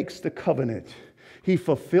he takes the covenant. He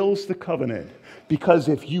fulfills the covenant. Because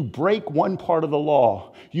if you break one part of the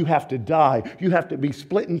law, you have to die. You have to be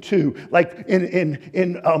split in two. Like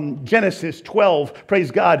in Genesis 12,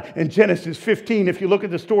 praise God, in Genesis 15, if you look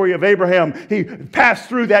at the story of Abraham, he passed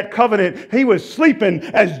through that covenant. He was sleeping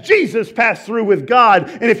as Jesus passed through with God.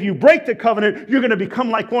 And if you break the covenant, you're going to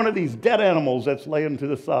become like one of these dead animals that's laying to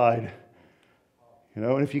the side. You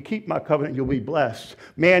know, and if you keep my covenant, you'll be blessed.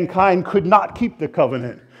 Mankind could not keep the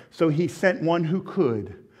covenant, so he sent one who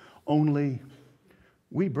could. Only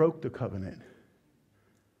we broke the covenant.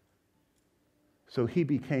 So he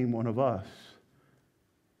became one of us.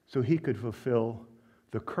 So he could fulfill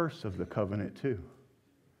the curse of the covenant too.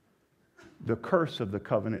 The curse of the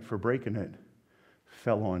covenant for breaking it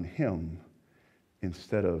fell on him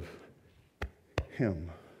instead of him.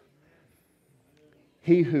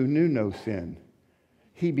 He who knew no sin,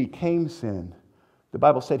 he became sin. The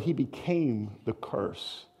Bible said he became the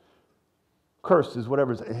curse. Curse is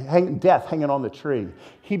whatever's death hanging on the tree.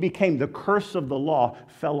 He became the curse of the law,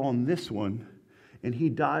 fell on this one, and he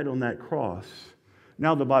died on that cross.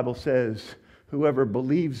 Now the Bible says, whoever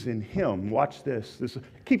believes in him, watch this.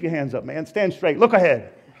 Keep your hands up, man. Stand straight. Look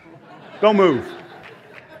ahead. Don't move.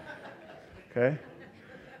 Okay?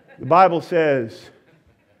 The Bible says,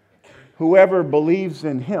 whoever believes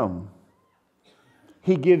in him,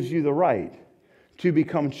 he gives you the right to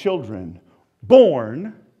become children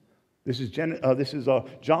born. This is John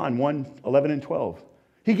 1:11-12.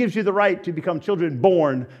 He gives you the right to become children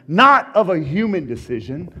born not of a human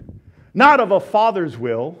decision, not of a father's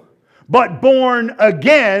will, but born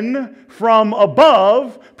again from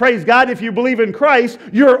above. Praise God, if you believe in Christ,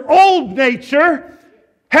 your old nature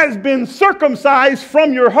has been circumcised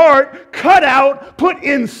from your heart, cut out, put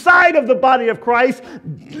inside of the body of Christ,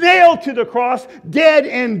 nailed to the cross, dead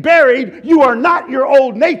and buried. You are not your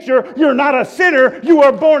old nature. You're not a sinner. You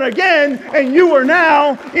are born again, and you are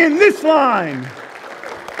now in this line.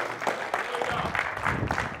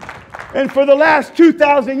 And for the last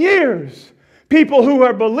 2,000 years, people who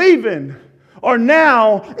are believing are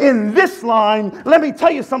now in this line. Let me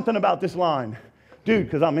tell you something about this line. Dude,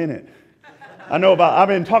 because I'm in it. I've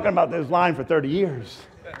been talking about this line for 30 years.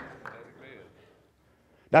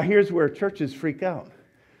 Now here's where churches freak out.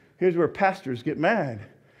 Here's where pastors get mad.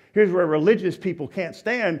 Here's where religious people can't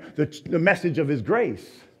stand the message of His grace.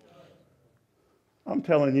 I'm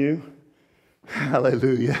telling you,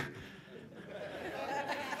 hallelujah.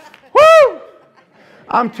 Woo!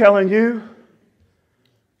 I'm telling you,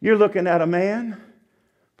 you're looking at a man.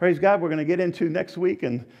 Praise God, we're going to get into next week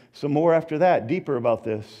and some more after that, deeper about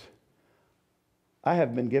this. I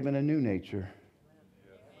have been given a new nature.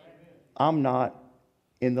 I'm not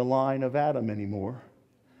in the line of Adam anymore.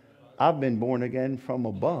 I've been born again from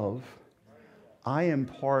above. I am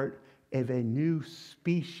part of a new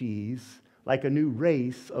species, like a new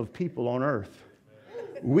race of people on earth.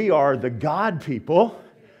 We are the God people,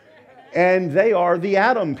 and they are the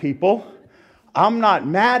Adam people. I'm not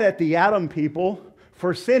mad at the Adam people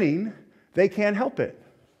for sinning. They can't help it.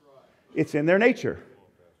 It's in their nature.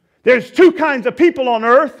 There's two kinds of people on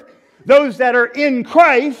earth, those that are in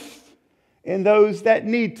Christ and those that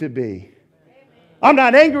need to be. I'm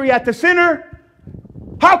not angry at the sinner.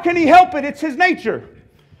 How can he help it? It's his nature.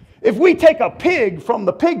 If we take a pig from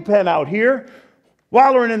the pig pen out here,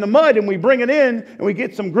 wallowing in the mud, and we bring it in, and we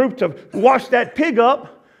get some group to wash that pig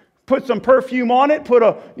up, put some perfume on it, put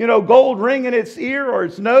a gold ring in its ear or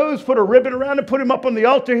its nose, put a ribbon around it, put him up on the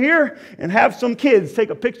altar here, and have some kids take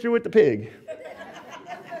a picture with the pig.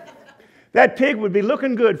 That pig would be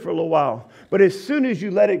looking good for a little while. But as soon as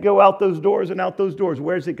you let it go out those doors and out those doors,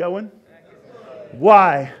 where's it going?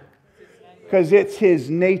 Why? Because it's his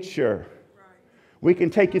nature. We can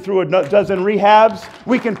take you through a dozen rehabs.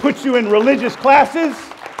 We can put you in religious classes.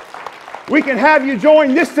 We can have you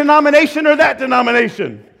join this denomination or that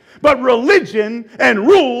denomination. But religion and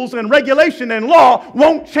rules and regulation and law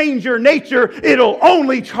won't change your nature. It'll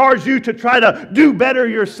only charge you to try to do better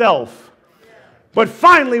yourself. But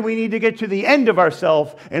finally, we need to get to the end of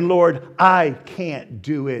ourselves. And Lord, I can't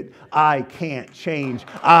do it. I can't change.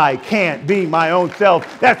 I can't be my own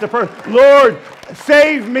self. That's the first. Lord,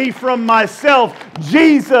 save me from myself.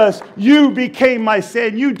 Jesus, you became my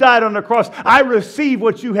sin. You died on the cross. I receive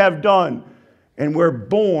what you have done. And we're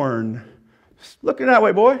born. Looking that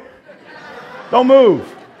way, boy. Don't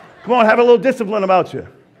move. Come on, have a little discipline about you.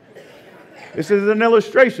 This is an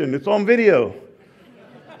illustration. It's on video.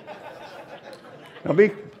 Now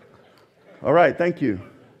all right, thank you.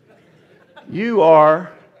 You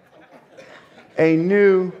are a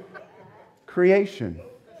new creation.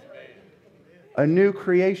 A new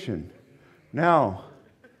creation. Now,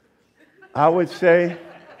 I would say,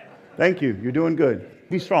 thank you, you're doing good.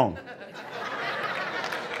 Be strong.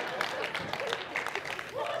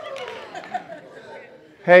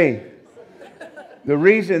 Hey, the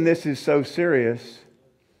reason this is so serious,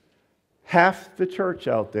 half the church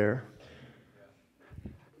out there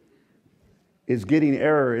is getting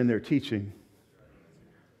error in their teaching.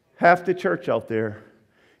 Half the church out there,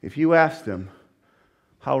 if you ask them,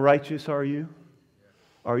 how righteous are you?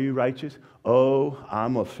 Are you righteous? Oh,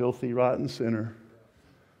 I'm a filthy, rotten sinner.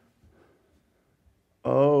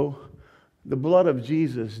 Oh, the blood of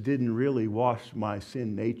Jesus didn't really wash my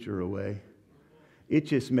sin nature away. It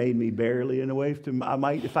just made me barely in a way.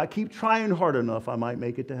 If I keep trying hard enough, I might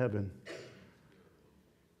make it to heaven.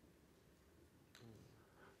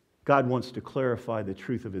 God wants to clarify the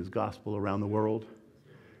truth of his gospel around the world,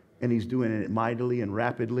 and he's doing it mightily and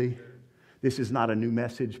rapidly. This is not a new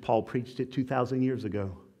message. Paul preached it 2,000 years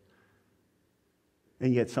ago.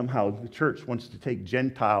 And yet somehow the church wants to take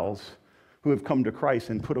Gentiles who have come to Christ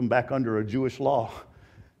and put them back under a Jewish law.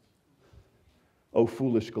 O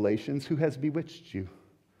foolish Galatians, who has bewitched you?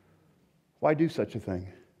 Why do such a thing?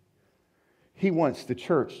 He wants the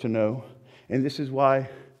church to know, and this is why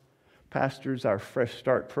pastors, our Fresh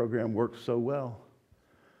Start program works so well.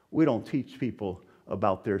 We don't teach people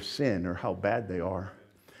about their sin or how bad they are.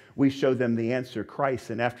 We show them the answer, Christ,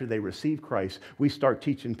 and after they receive Christ, we start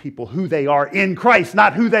teaching people who they are in Christ,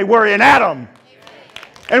 not who they were in Adam.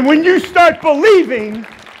 And when you start believing,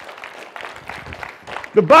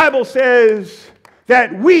 the Bible says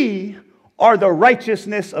that we are the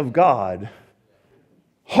righteousness of God,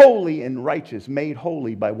 holy and righteous, made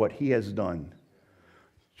holy by what he has done.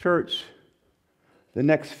 Church, the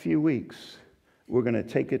next few weeks, we're going to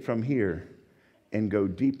take it from here and go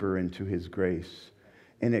deeper into his grace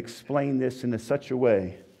and explain this in such a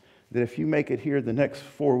way that if you make it here the next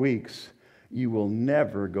 4 weeks, you will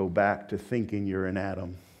never go back to thinking you're an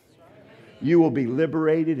Adam. You will be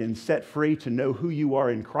liberated and set free to know who you are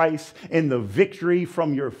in Christ, and the victory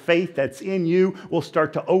from your faith that's in you will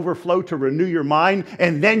start to overflow to renew your mind,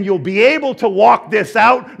 and then you'll be able to walk this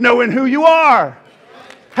out knowing who you are.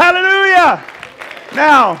 Hallelujah!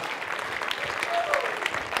 Now,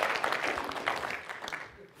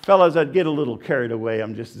 fellas, I'd get a little carried away.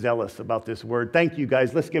 I'm just zealous about this word. Thank you,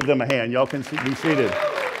 guys. Let's give them a hand. Y'all can be seated.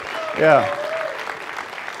 Yeah.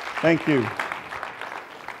 Thank you.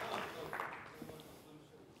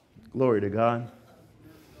 Glory to God.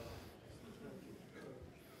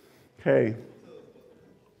 Okay.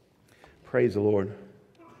 Praise the Lord.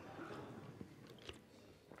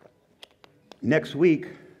 Next week,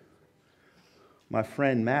 my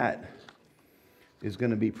friend Matt is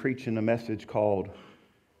going to be preaching a message called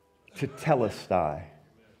Tetelestai.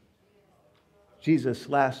 Jesus'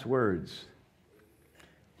 last words.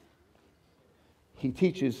 He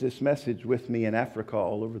teaches this message with me in Africa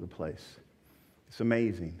all over the place. It's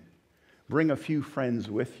amazing. bring a few friends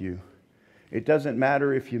with you. It doesn't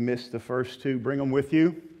matter if you missed the first two, bring them with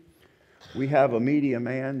you. We have a media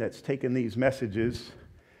man that's taken these messages,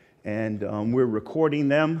 and we're recording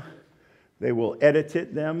them. They will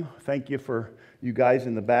edit them. Thank you for you guys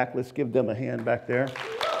in the back. Let's give them a hand back there.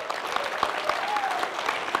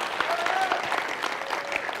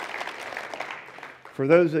 For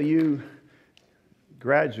those of you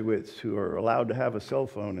graduates who are allowed to have a cell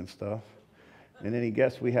phone and stuff, and any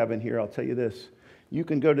guests we have in here, I'll tell you this. You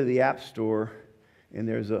can go to the App Store, and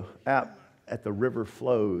there's an app at the River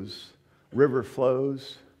Flows. River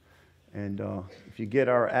Flows. And if you get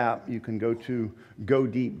our app, you can go to Go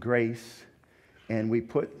Deep Grace, and we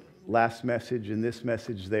put last message and this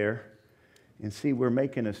message there. And see, we're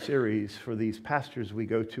making a series for these pastors we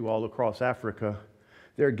go to all across Africa.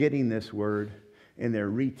 They're getting this word, and they're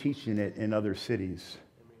reteaching it in other cities.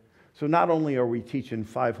 So not only are we teaching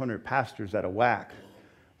 500 pastors at a whack,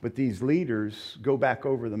 but these leaders go back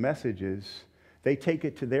over the messages. They take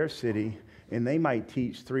it to their city, and they might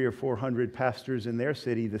teach 300 or 400 pastors in their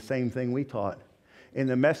city the same thing we taught. And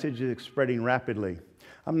the message is spreading rapidly.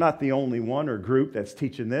 I'm not the only one or group that's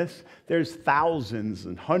teaching this. There's thousands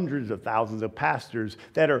and hundreds of thousands of pastors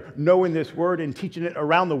that are knowing this word and teaching it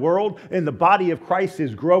around the world. And the body of Christ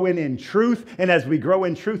is growing in truth. And as we grow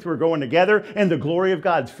in truth, we're going together, and the glory of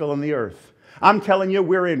God's filling the earth. I'm telling you,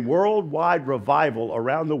 we're in worldwide revival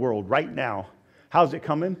around the world right now. How's it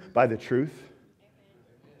coming? By the truth.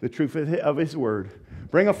 The truth of His word.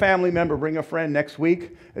 Bring a family member, bring a friend next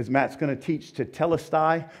week as Matt's going to teach to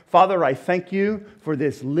Telestai. Father, I thank you for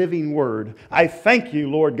this living word. I thank you,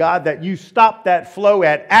 Lord God, that you stopped that flow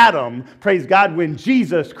at Adam, praise God, when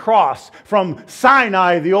Jesus crossed from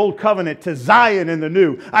Sinai, the old covenant, to Zion in the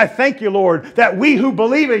new. I thank you, Lord, that we who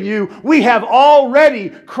believe in you, we have already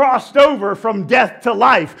crossed over from death to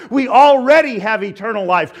life. We already have eternal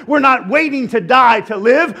life. We're not waiting to die to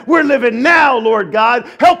live. We're living now, Lord God.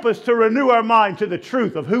 Help us to renew our mind to the truth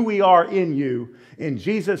of who we are in you. In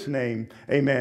Jesus' name, amen.